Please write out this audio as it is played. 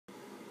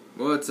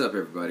What's up,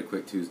 everybody?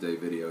 Quick Tuesday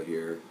video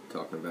here,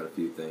 talking about a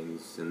few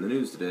things in the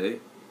news today.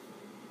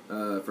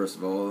 First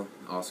of all,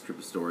 Oscar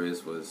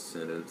Pistorius was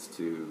sentenced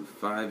to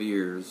 5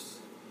 years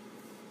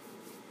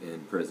in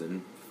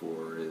prison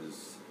for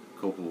his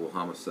culpable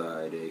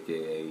homicide,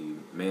 aka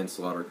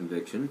manslaughter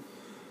conviction.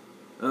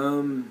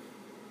 I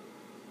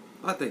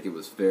think it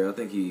was fair. I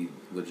think he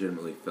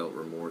legitimately felt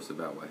remorse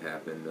about what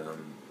happened.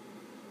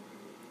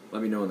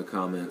 Let me know in the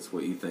comments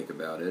what you think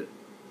about it.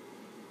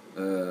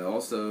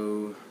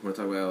 Also, I want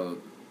to talk about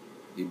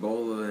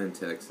Ebola in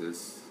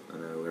Texas. I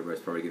know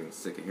everybody's probably getting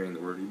sick of hearing the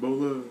word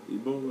Ebola,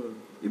 Ebola,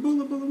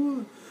 Ebola,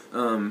 Ebola,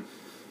 Ebola.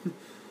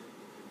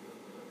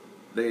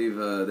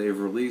 They've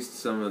released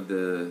some of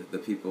the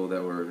people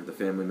that were the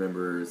family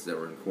members that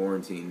were in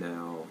quarantine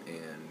now,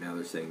 and now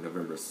they're saying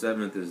November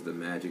 7th is the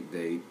magic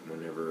date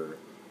whenever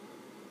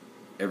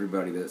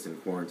everybody that's in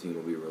quarantine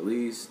will be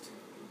released.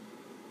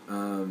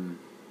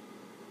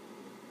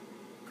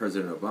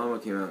 President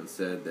Obama came out and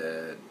said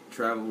that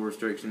travel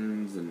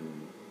restrictions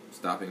and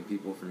stopping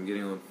people from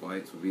getting on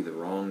flights would be the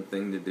wrong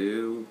thing to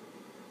do.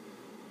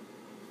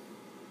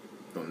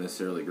 Don't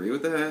necessarily agree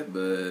with that,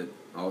 but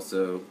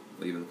also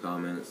leave in the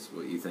comments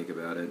what you think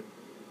about it.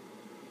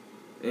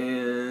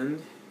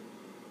 And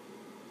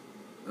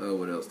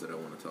what else did I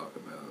want to talk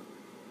about?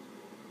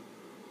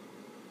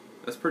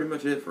 That's pretty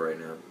much it for right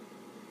now.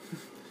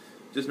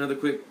 Just another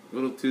quick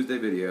little Tuesday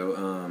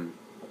video.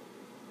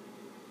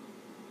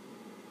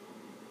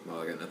 Well,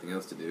 I got nothing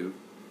else to do.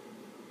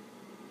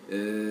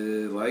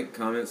 Like,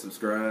 comment,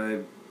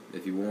 subscribe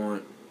if you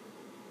want.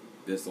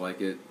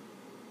 Dislike it.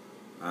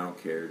 I don't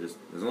care. Just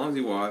as long as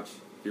you watch.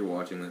 If you're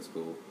watching, that's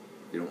cool.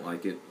 If you don't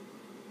like it,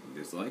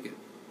 dislike it.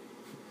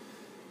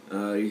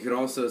 You could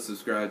also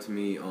subscribe to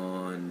me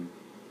or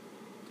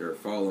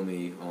follow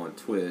me on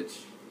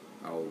Twitch.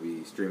 I will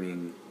be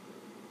streaming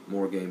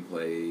more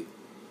gameplay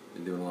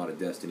and doing a lot of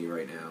Destiny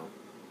right now.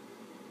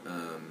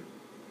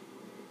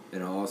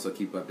 And I'll also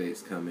keep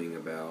updates coming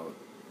about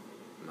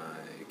my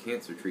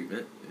cancer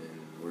treatment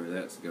and where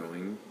that's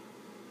going.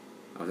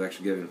 I was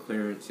actually given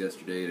clearance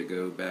yesterday to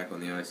go back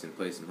on the ice and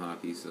play some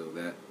hockey, so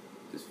that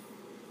is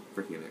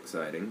freaking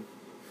exciting.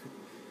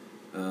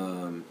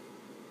 And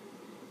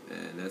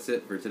that's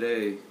it for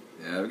today.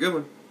 Have a good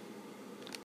one.